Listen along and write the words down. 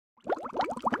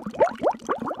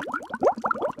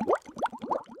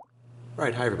All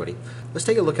right, hi everybody. Let's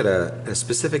take a look at a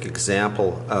specific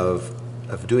example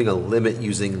of doing a limit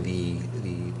using the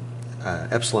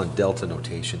epsilon delta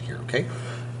notation here, okay?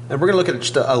 And we're going to look at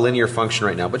just a linear function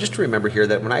right now, but just to remember here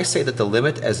that when I say that the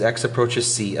limit as x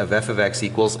approaches c of f of x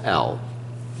equals L,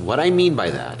 what I mean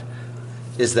by that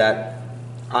is that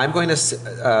I'm going to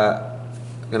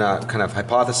kind of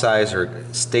hypothesize or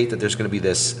state that there's going to be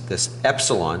this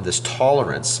epsilon, this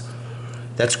tolerance,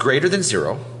 that's greater than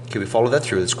 0. Okay, we follow that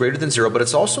through. It's greater than 0, but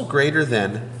it's also greater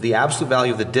than the absolute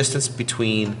value of the distance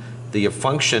between the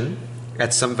function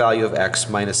at some value of x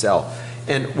minus L.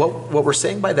 And what we're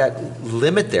saying by that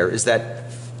limit there is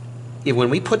that when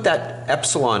we put that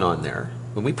epsilon on there,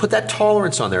 when we put that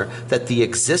tolerance on there, that the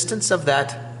existence of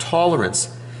that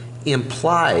tolerance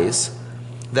implies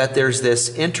that there's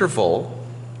this interval,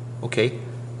 okay,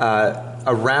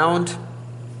 around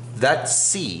that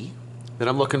c that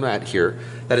I'm looking at here,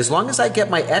 that as long as I get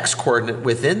my x coordinate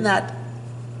within that,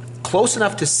 close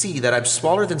enough to c that I'm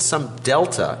smaller than some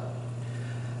delta,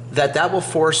 that will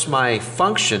force my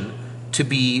function to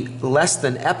be less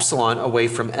than epsilon away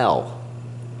from L.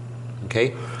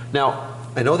 Okay? Now,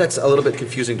 I know that's a little bit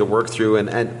confusing to work through,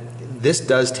 and this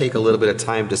does take a little bit of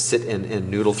time to sit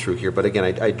and noodle through here, but again,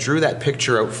 I drew that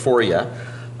picture out for you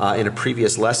in a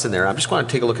previous lesson there. I'm just going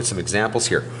to take a look at some examples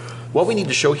here. What we need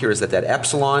to show here is that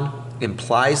epsilon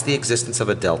implies the existence of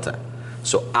a delta.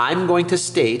 So I'm going to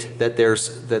state that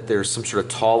there's some sort of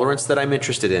tolerance that I'm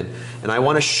interested in, and I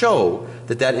want to show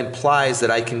that implies that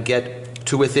I can get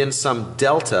to within some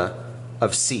delta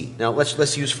of c. Now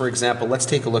let's use, for example, let's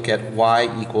take a look at y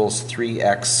equals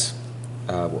 3x,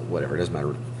 whatever, it doesn't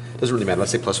matter. It doesn't really matter.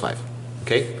 Let's say plus 5.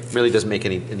 Okay? It really doesn't make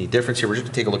any difference here. We're just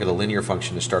going to take a look at a linear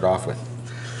function to start off with.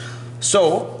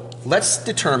 So let's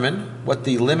determine what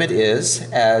the limit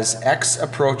is as x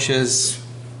approaches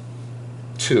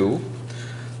 2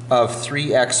 of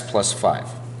 3x plus 5.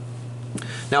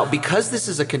 Now, because this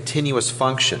is a continuous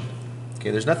function, okay,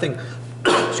 there's nothing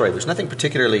there's nothing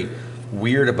particularly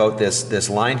weird about this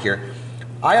line here.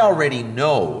 I already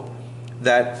know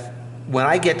that when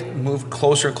I get moved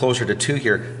closer and closer to 2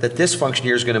 here, that this function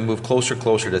here is going to move closer and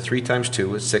closer to 3 times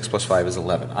 2 is 6 plus 5 is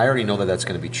 11. I already know that that's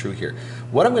going to be true here.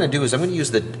 What I'm going to do is I'm going to use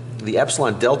the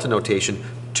epsilon delta notation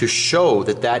to show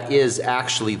that that is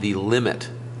actually the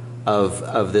limit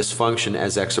of this function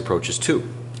as x approaches 2.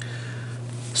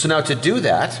 So now to do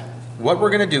that, what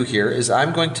we're going to do here is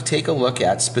I'm going to take a look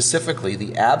at specifically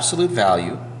the absolute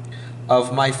value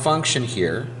of my function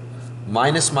here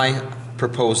minus my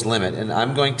proposed limit, and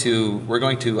we're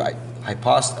going to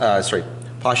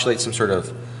postulate some sort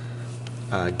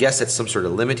of guess at some sort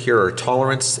of limit here or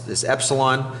tolerance, this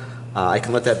epsilon. I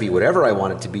can let that be whatever I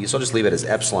want it to be, so I'll just leave it as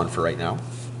epsilon for right now.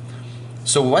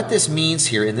 So what this means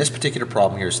here in this particular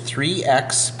problem here is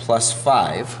 3x plus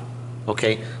 5,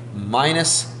 okay,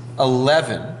 minus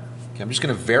 11. Okay, I'm just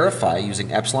going to verify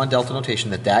using epsilon delta notation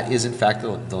that that is in fact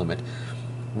the limit.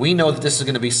 We know that this is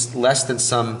going to be less than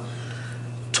some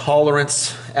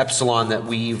tolerance epsilon that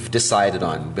we've decided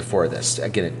on before this.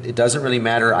 Again, it doesn't really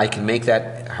matter. I can make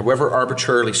that however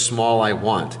arbitrarily small I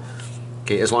want,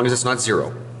 okay, as long as it's not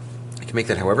 0. I can make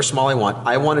that however small I want.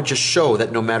 I want to just show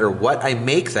that no matter what I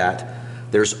make that,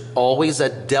 there's always a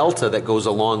delta that goes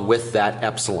along with that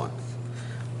epsilon.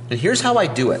 And here's how I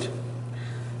do it.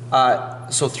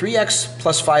 So 3x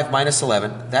plus 5 minus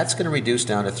 11, that's going to reduce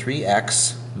down to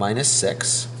 3x minus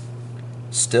 6,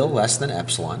 still less than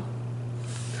epsilon.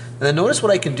 And then notice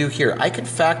what I can do here. I can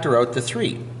factor out the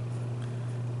 3.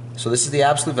 So this is the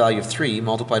absolute value of 3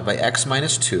 multiplied by x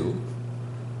minus 2,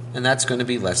 and that's going to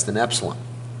be less than epsilon.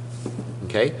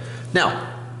 Okay?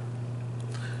 Now,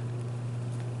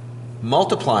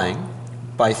 multiplying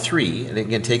by 3, and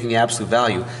again taking the absolute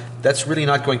value, that's really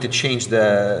not going to change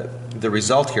the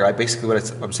result here. Basically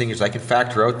what I'm saying is I can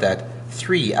factor out that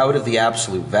 3 out of the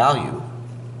absolute value.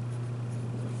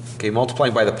 Okay,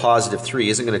 multiplying by the positive 3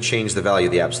 isn't going to change the value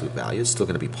of the absolute value. It's still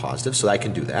going to be positive, so I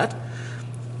can do that.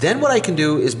 Then what I can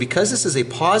do is, because this is a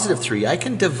positive 3, I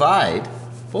can divide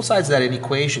both sides of that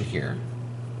equation here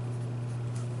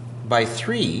by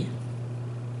 3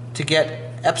 to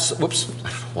get epsilon. Whoops,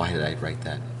 why did I write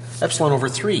that? Epsilon over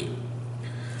 3.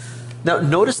 Now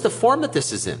notice the form that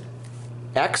this is in.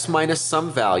 X minus some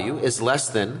value is less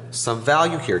than some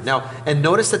value here. Now, and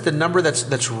notice that the number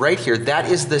that's right here, that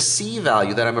is the c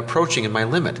value that I'm approaching in my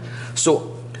limit.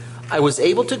 So I was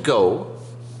able to go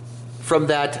from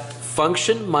that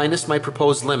function minus my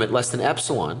proposed limit less than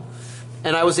epsilon,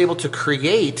 and I was able to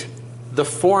create the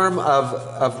form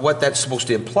of what that's supposed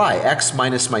to imply, x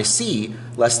minus my c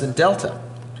less than delta.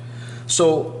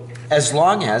 So as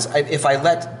long as, if I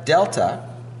let delta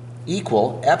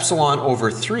equal epsilon over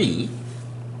 3,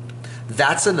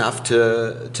 That's enough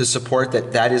to support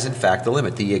that that is in fact the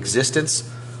limit. The existence,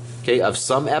 okay, of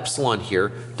some epsilon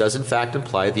here does in fact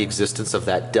imply the existence of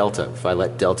that delta, if I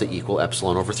let delta equal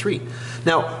epsilon over 3.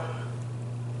 Now,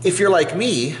 if you're like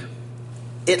me,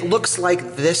 it looks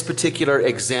like this particular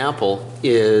example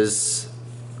is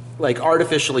like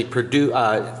artificially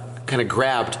kind of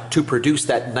grabbed to produce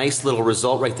that nice little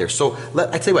result right there. So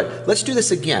I tell you what, let's do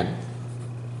this again.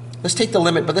 Let's take the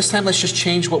limit, but this time let's just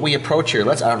change what we approach here.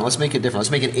 Let's make it different.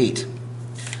 Let's make it 8.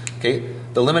 Okay,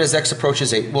 the limit as x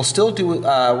approaches 8. We'll still do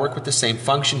work with the same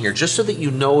function here, just so that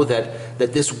you know that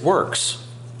this works.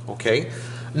 Okay.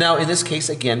 Now in this case,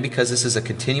 again, because this is a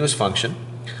continuous function,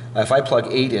 if I plug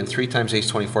 8 in, 3 times 8 is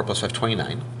 24 plus 5,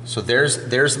 29. So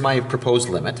there's my proposed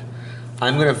limit.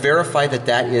 I'm going to verify that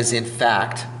that is in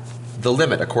fact the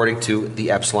limit according to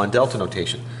the epsilon delta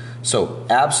notation. So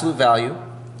absolute value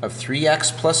of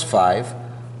 3x plus 5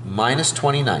 minus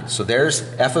 29. So there's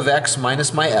f of x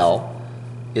minus my L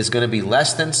is going to be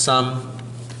less than some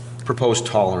proposed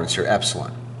tolerance here,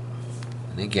 epsilon.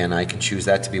 And again, I can choose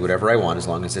that to be whatever I want as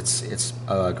long as it's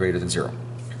greater than 0.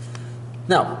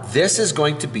 Now, this is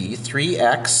going to be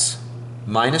 3x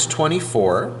minus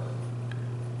 24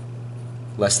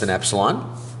 less than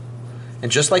epsilon.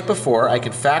 And just like before, I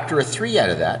can factor a 3 out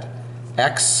of that.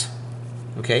 X,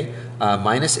 okay,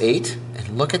 minus 8.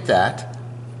 And look at that.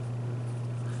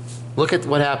 Look at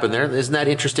what happened there. Isn't that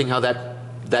interesting how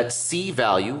that C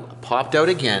value popped out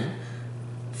again?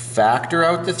 Factor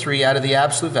out the 3 out of the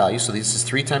absolute value. So this is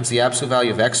 3 times the absolute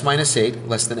value of x minus 8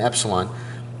 less than epsilon.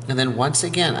 And then once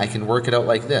again, I can work it out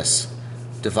like this.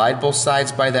 Divide both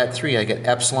sides by that 3. I get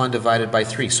epsilon divided by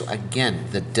 3. So again,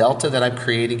 the delta that I'm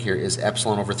creating here is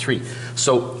epsilon over 3.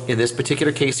 So in this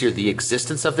particular case here, the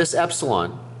existence of this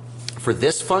epsilon for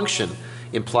this function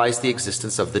implies the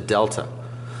existence of the delta.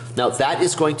 Now that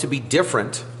is going to be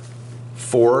different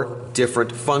for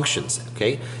different functions,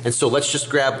 okay? And so let's just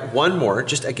grab one more,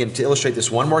 just again to illustrate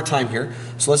this one more time here.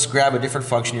 So let's grab a different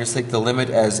function here. Let's take the limit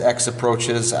as x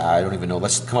approaches, I don't even know,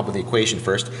 let's come up with the equation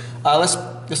first.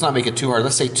 Let's not make it too hard.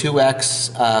 Let's say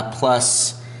 2x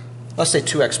plus, let's say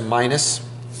 2x minus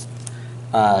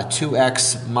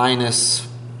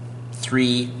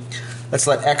 3. Let's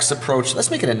let x approach,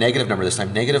 let's make it a negative number this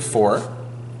time, negative 4.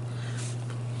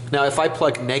 Now if I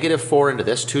plug negative 4 into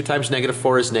this, 2 times negative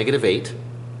 4 is negative 8.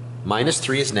 Minus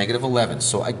 3 is negative 11.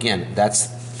 So again, that's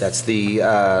the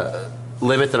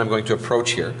limit that I'm going to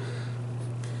approach here.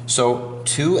 So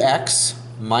 2x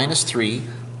minus 3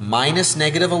 minus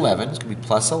negative 11 is going to be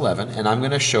plus 11. And I'm going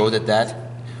to show that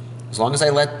as long as I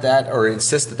let that, or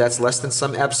insist that that's less than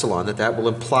some epsilon, that will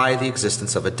imply the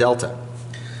existence of a delta.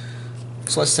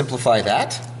 So let's simplify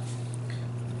that.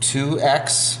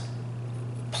 2x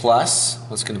plus,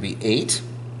 what's going to be 8,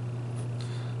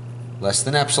 less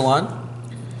than epsilon.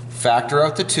 Factor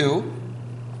out the 2,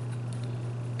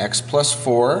 x plus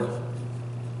 4,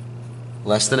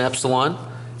 less than epsilon.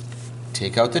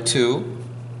 Take out the 2,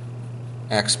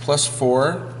 x plus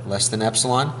 4, less than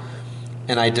epsilon,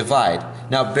 and I divide.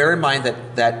 Now bear in mind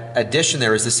that addition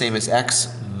there is the same as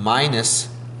x minus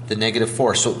the negative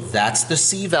 4. So that's the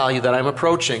C value that I'm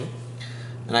approaching.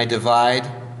 And I divide,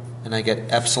 and I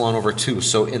get epsilon over 2.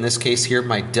 So in this case here,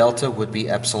 my delta would be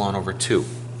epsilon over 2.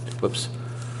 Whoops.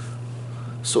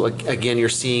 So again, you're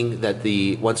seeing that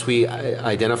once we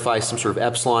identify some sort of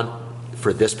epsilon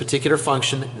for this particular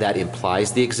function, that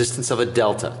implies the existence of a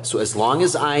delta. So as long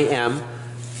as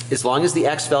the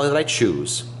x value that I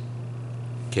choose,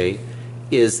 okay,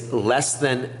 is less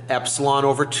than epsilon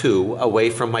over 2 away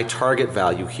from my target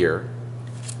value here,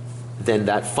 then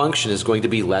that function is going to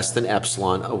be less than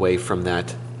epsilon away from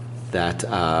that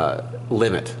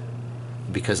limit.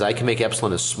 Because I can make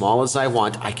epsilon as small as I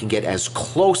want, I can get as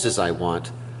close as I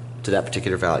want to that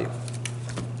particular value.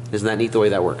 Isn't that neat the way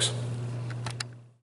that works?